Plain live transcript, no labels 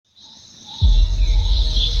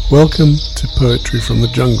Welcome to Poetry from the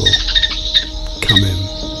Jungle. Come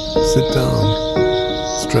in, sit down,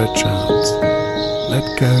 stretch out,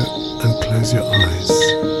 let go and close your eyes.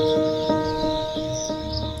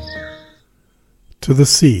 To the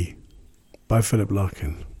Sea by Philip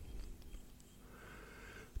Larkin.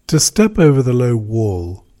 To step over the low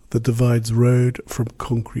wall that divides road from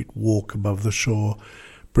concrete walk above the shore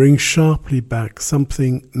brings sharply back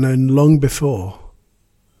something known long before,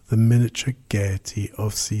 the miniature gaiety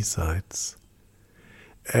of seasides.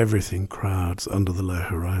 Everything crowds under the low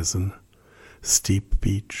horizon. Steep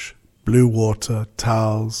beach, blue water,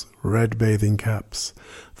 towels, red bathing caps,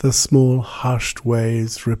 the small hushed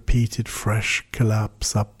waves' repeated fresh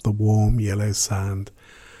collapse up the warm yellow sand,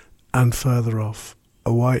 and further off,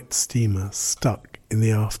 a white steamer stuck in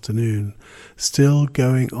the afternoon, still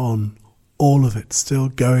going on, all of it still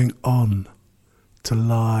going on, to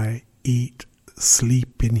lie, eat,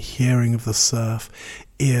 sleep in hearing of the surf,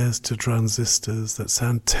 ears to transistors that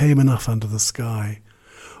sound tame enough under the sky,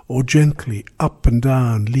 or gently up and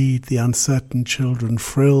down lead the uncertain children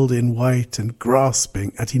frilled in white and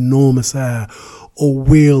grasping at enormous air, or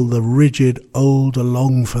wheel the rigid old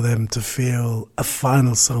along for them to feel a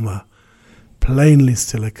final summer plainly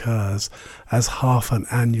still occurs as half an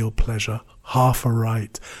annual pleasure, half a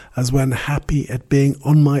right, as when, happy at being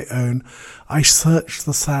on my own, I searched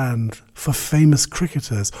the sand for famous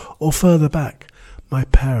cricketers, or further back, my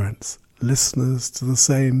parents, listeners to the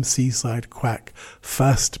same seaside quack,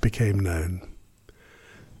 first became known.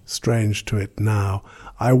 Strange to it now,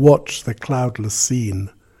 I watch the cloudless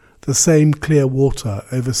scene, the same clear water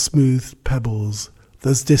over smooth pebbles,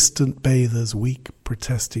 those distant bathers' weak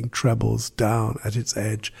protesting trebles down at its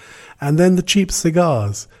edge, and then the cheap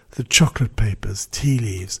cigars, the chocolate papers, tea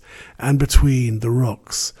leaves, and between the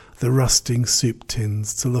rocks, the rusting soup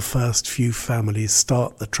tins, till the first few families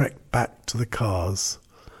start the trek back to the cars.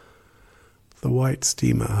 The white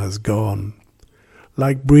steamer has gone.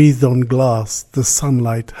 Like breathed on glass, the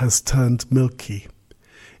sunlight has turned milky.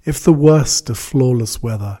 If the worst of flawless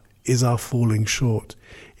weather is our falling short,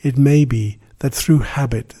 it may be that through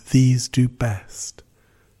habit these do best,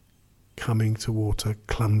 coming to water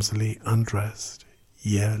clumsily undressed,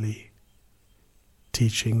 yearly,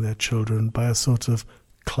 teaching their children by a sort of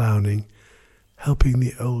clowning, helping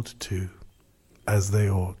the old to, as they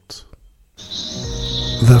ought.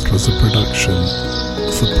 That was a production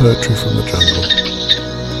for Poetry from the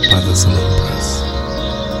Jungle by the Salon Press.